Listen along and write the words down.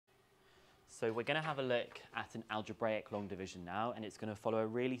So we're going to have a look at an algebraic long division now, and it's going to follow a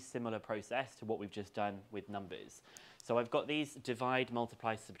really similar process to what we've just done with numbers. So I've got these divide,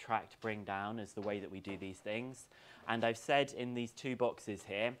 multiply, subtract, bring down as the way that we do these things. And I've said in these two boxes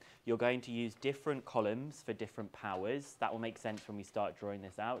here, you're going to use different columns for different powers. That will make sense when we start drawing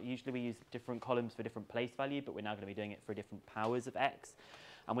this out. Usually we use different columns for different place value, but we're now going to be doing it for different powers of x.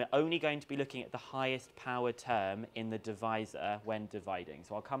 And we're only going to be looking at the highest power term in the divisor when dividing.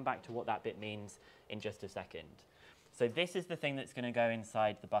 So I'll come back to what that bit means in just a second. So this is the thing that's going to go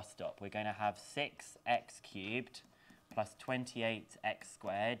inside the bus stop. We're going to have 6x cubed plus 28x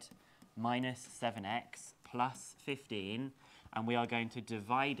squared minus 7x plus 15. And we are going to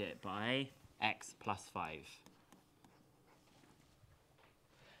divide it by x plus 5.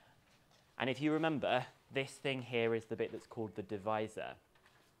 And if you remember, this thing here is the bit that's called the divisor.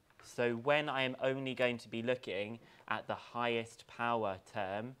 So when I am only going to be looking at the highest power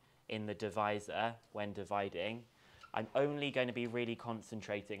term in the divisor when dividing, I'm only going to be really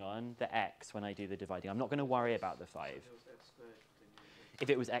concentrating on the x when I do the dividing. I'm not going to worry about the 5. If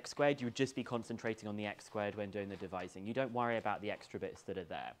it was x squared, you would just be concentrating on the x squared when doing the dividing. You don't worry about the extra bits that are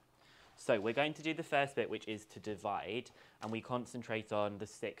there. So we're going to do the first bit, which is to divide, and we concentrate on the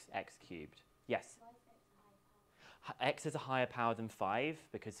 6x cubed. Yes? X is a higher power than 5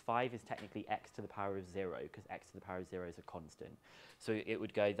 because 5 is technically x to the power of 0 because x to the power of 0 is a constant. So it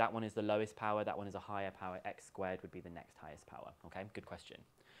would go, that one is the lowest power, that one is a higher power, x squared would be the next highest power. Okay, good question.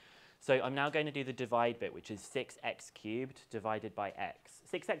 So I'm now going to do the divide bit, which is 6x cubed divided by x.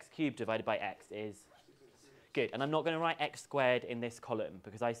 6x cubed divided by x is good. And I'm not going to write x squared in this column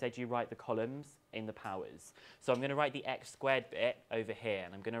because I said you write the columns in the powers. So I'm going to write the x squared bit over here,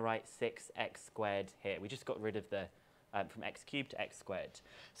 and I'm going to write 6x squared here. We just got rid of the from x cubed to x squared.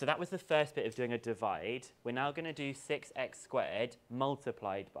 So that was the first bit of doing a divide. We're now going to do 6x squared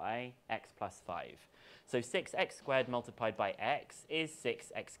multiplied by x plus 5. So 6x squared multiplied by x is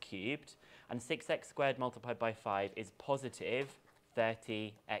 6x cubed, and 6x squared multiplied by 5 is positive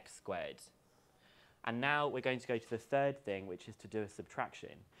 30x squared. And now we're going to go to the third thing, which is to do a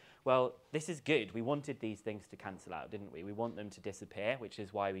subtraction. Well, this is good. We wanted these things to cancel out, didn't we? We want them to disappear, which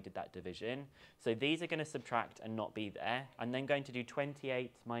is why we did that division. So these are going to subtract and not be there. I'm then going to do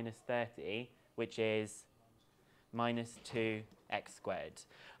 28 minus 30, which is minus 2x squared.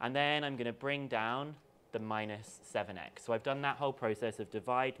 And then I'm going to bring down the minus 7x. So I've done that whole process of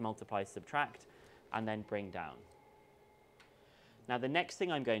divide, multiply, subtract, and then bring down. Now, the next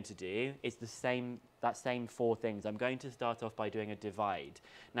thing I'm going to do is that same 4 things. I'm going to start off by doing a divide.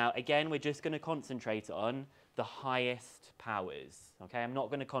 Now, again, we're just going to concentrate on the highest powers. Okay? I'm not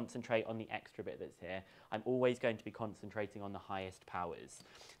going to concentrate on the extra bit that's here. I'm always going to be concentrating on the highest powers.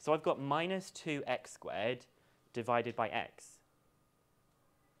 So I've got minus 2x squared divided by x.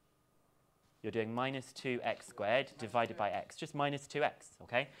 You're doing minus 2x squared divided by x, just minus 2x,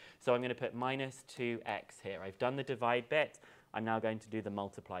 okay? So I'm going to put minus 2x here. I've done the divide bit. I'm now going to do the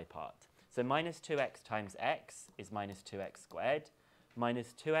multiply part. So minus 2x times x is minus 2x squared.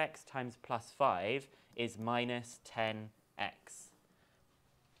 Minus 2x times plus 5 is minus 10x.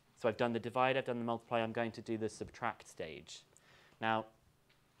 So I've done the divide, I've done the multiply. I'm going to do the subtract stage. Now,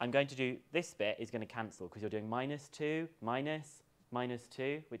 I'm going to do, this bit is going to cancel because you're doing minus 2 minus minus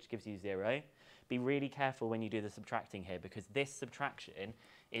 2, which gives you 0. Be really careful when you do the subtracting here because this subtraction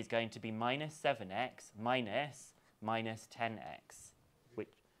is going to be minus 7x minus 10x,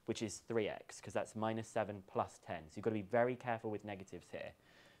 which is 3x, because that's minus 7 plus 10. So you've got to be very careful with negatives here.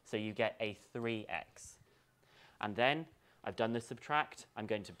 So you get a 3x. And then I've done the subtract. I'm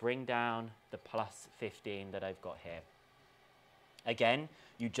going to bring down the plus 15 that I've got here. Again,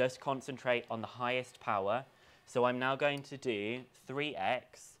 you just concentrate on the highest power. So I'm now going to do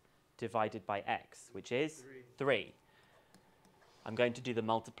 3x divided by x, which is 3. I'm going to do the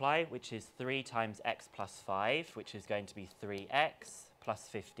multiply, which is 3 times x plus 5, which is going to be 3x plus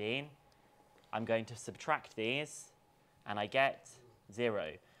 15. I'm going to subtract these, and I get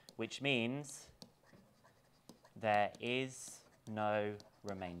 0, which means there is no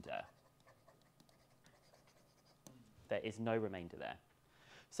remainder. There is no remainder there.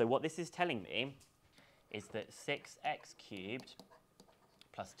 So what this is telling me is that 6x cubed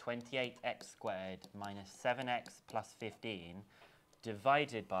plus 28x squared minus 7x plus 15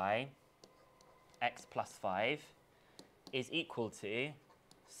 divided by x plus 5 is equal to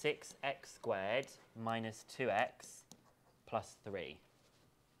 6x squared minus 2x plus 3.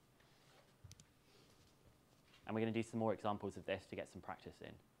 And we're going to do some more examples of this to get some practice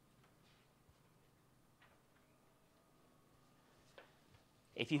in.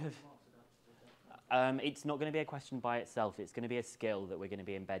 If you have... It's not going to be a question by itself. It's going to be a skill that we're going to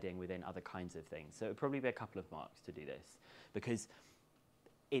be embedding within other kinds of things. So it would probably be a couple of marks to do this, because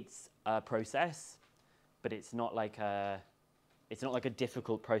it's a process, but it's not like a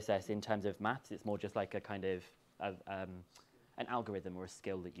difficult process in terms of maths. It's more just like a kind of an algorithm or a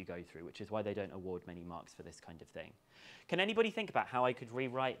skill that you go through, which is why they don't award many marks for this kind of thing. Can anybody think about how I could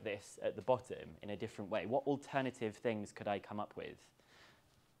rewrite this at the bottom in a different way? What alternative things could I come up with?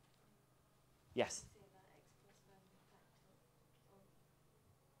 Yes?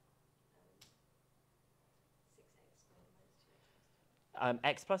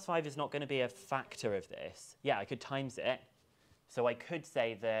 X plus 5 is not going to be a factor of this. Yeah, I could times it. So I could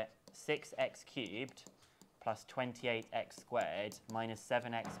say that 6x cubed plus 28x squared minus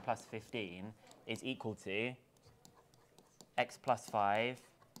 7x plus 15 is equal to x plus 5,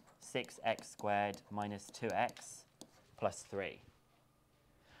 6x squared minus 2x plus 3.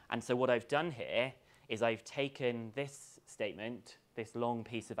 And so what I've done here is I've taken this statement, this long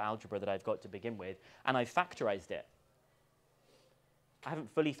piece of algebra that I've got to begin with, and I've factorized it. I haven't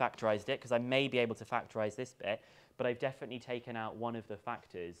fully factorized it because I may be able to factorize this bit, but I've definitely taken out one of the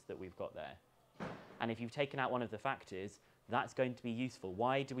factors that we've got there. And if you've taken out one of the factors, that's going to be useful.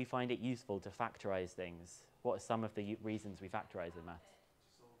 Why do we find it useful to factorize things? What are some of the reasons we factorize in maths?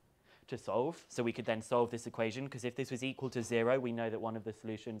 To solve. So we could then solve this equation, because if this was equal to 0, we know that one of the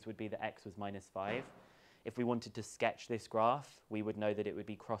solutions would be that x was minus 5. If we wanted to sketch this graph, we would know that it would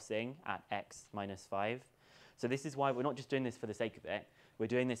be crossing at x minus 5. So this is why we're not just doing this for the sake of it. We're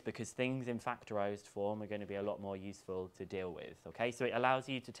doing this because things in factorized form are going to be a lot more useful to deal with. Okay, so it allows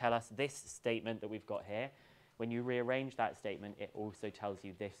you to tell us this statement that we've got here. When you rearrange that statement, it also tells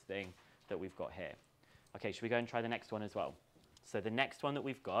you this thing that we've got here. Okay, should we go and try the next one as well? So the next one that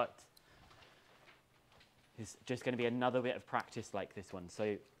we've got is just going to be another bit of practice like this one.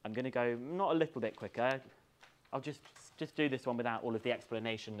 So I'm going to go not a little bit quicker. I'll just do this one without all of the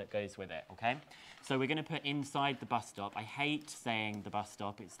explanation that goes with it, okay? So we're going to put inside the bus stop. I hate saying the bus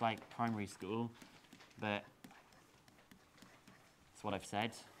stop. It's like primary school, but it's what I've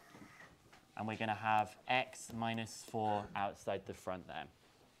said. And we're going to have x minus 4 outside the front there.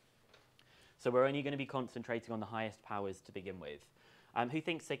 So we're only going to be concentrating on the highest powers to begin with. Who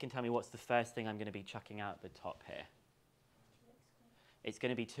thinks they can tell me what's the first thing I'm going to be chucking out the top here? It's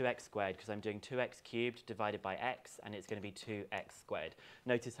going to be 2x squared, because I'm doing 2x cubed divided by x, and it's going to be 2x squared.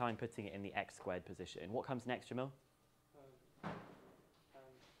 Notice how I'm putting it in the x squared position. What comes next, Jamil?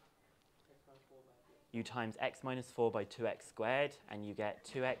 You times x minus 4 by 2x squared, and you get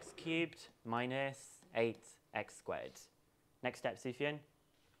 2x cubed minus 8x squared. Next step, Sufyan.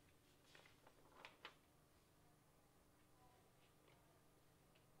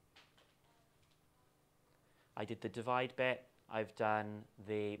 I did the divide bit. I've done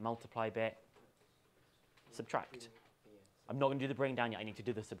the multiply bit. Subtract. I'm not going to do the bringing down yet. I need to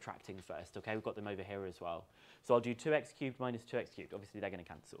do the subtracting first. Okay, we've got them over here as well. So I'll do 2x cubed minus 2x cubed. Obviously, they're going to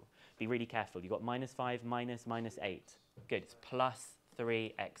cancel. Be really careful. You've got minus 5 minus 8. Good. It's plus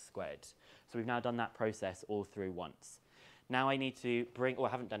 3x squared. So we've now done that process all through once. Now I need to bring, or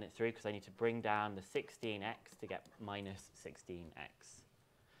I haven't done it through because I need to bring down the 16x to get minus 16x.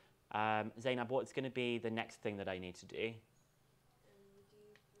 Zainab, what's going to be the next thing that I need to do?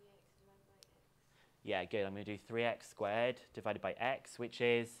 Yeah, good. I'm going to do 3x squared divided by x, which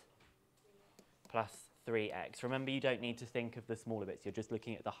is plus 3x. Remember, you don't need to think of the smaller bits. You're just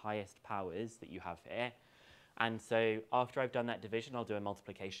looking at the highest powers that you have here. And so after I've done that division, I'll do a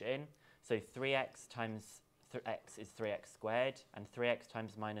multiplication. So 3x times x is 3x squared, and 3x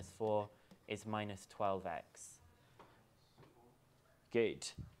times minus 4 is minus 12x. Good.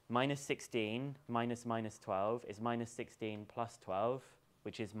 Minus 16 minus minus 12 is minus 16 plus 12,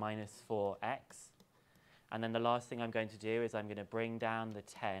 which is minus 4x. And then the last thing I'm going to do is I'm going to bring down the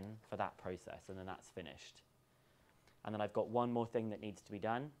 10 for that process, and then that's finished. And then I've got one more thing that needs to be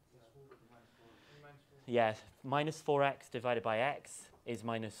done. Yeah, minus 4x divided by x is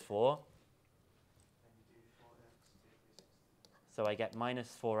minus 4. So I get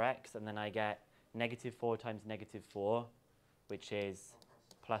minus 4x, and then I get negative 4 times negative 4, which is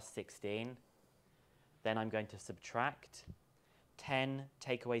plus 16. Then I'm going to subtract. 10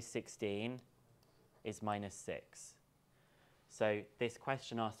 take away 16 is minus 6. So this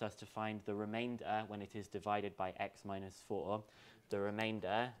question asks us to find the remainder when it is divided by x minus 4. The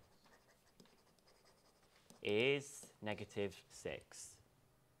remainder is negative 6.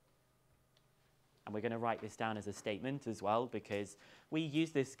 And we're going to write this down as a statement as well, because we use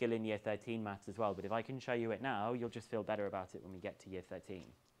this skill in year 13 maths as well. But if I can show you it now, you'll just feel better about it when we get to year 13.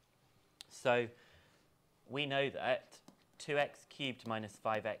 So we know that 2x cubed minus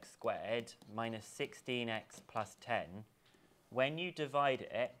 5x squared minus 16x plus 10. When you divide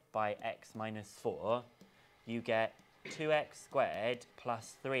it by x minus 4, you get 2x squared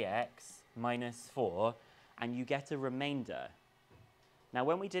plus 3x minus 4, and you get a remainder. Now,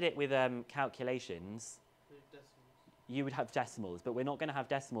 when we did it with calculations, you would have decimals, but we're not going to have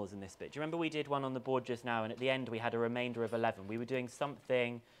decimals in this bit. Do you remember we did one on the board just now, and at the end we had a remainder of 11? We were doing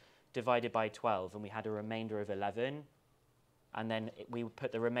something divided by 12, and we had a remainder of 11, and then we would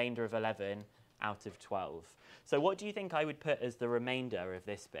put the remainder of 11 out of 12. So what do you think I would put as the remainder of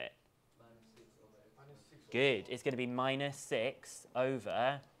this bit? Good. It's going to be minus 6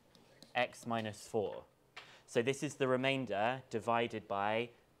 over x minus 4. So this is the remainder divided by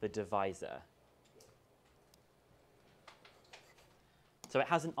the divisor. So it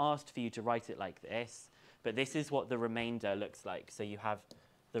hasn't asked for you to write it like this, but this is what the remainder looks like. So you have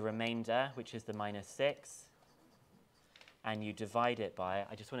the remainder, which is the minus 6, and you divide it by,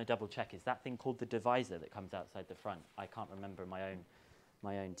 I just want to double check, is that thing called the divisor that comes outside the front? I can't remember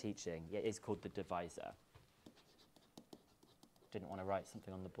my own teaching. Yeah, it is called the divisor. Didn't want to write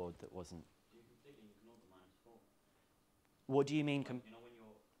something on the board that wasn't. Do you completely ignore the minus 4? What do you mean? You know when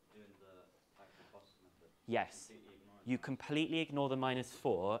you're doing the actual cost method? Yes. You completely ignore the minus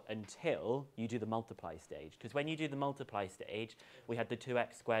 4 until you do the multiply stage. Because when you do the multiply stage, we had the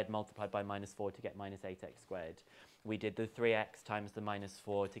 2x squared multiplied by minus 4 to get minus 8x squared. We did the 3x times the minus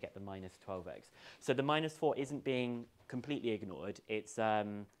 4 to get the minus 12x. So the minus 4 isn't being completely ignored. It's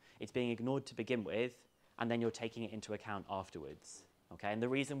being ignored to begin with, and then you're taking it into account afterwards. Okay? And the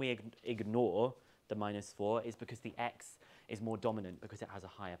reason we ignore the minus 4 is because the x is more dominant because it has a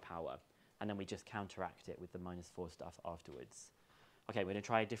higher power. And then we just counteract it with the minus 4 stuff afterwards. Okay, we're going to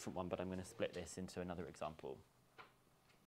try a different one, but I'm going to split this into another example.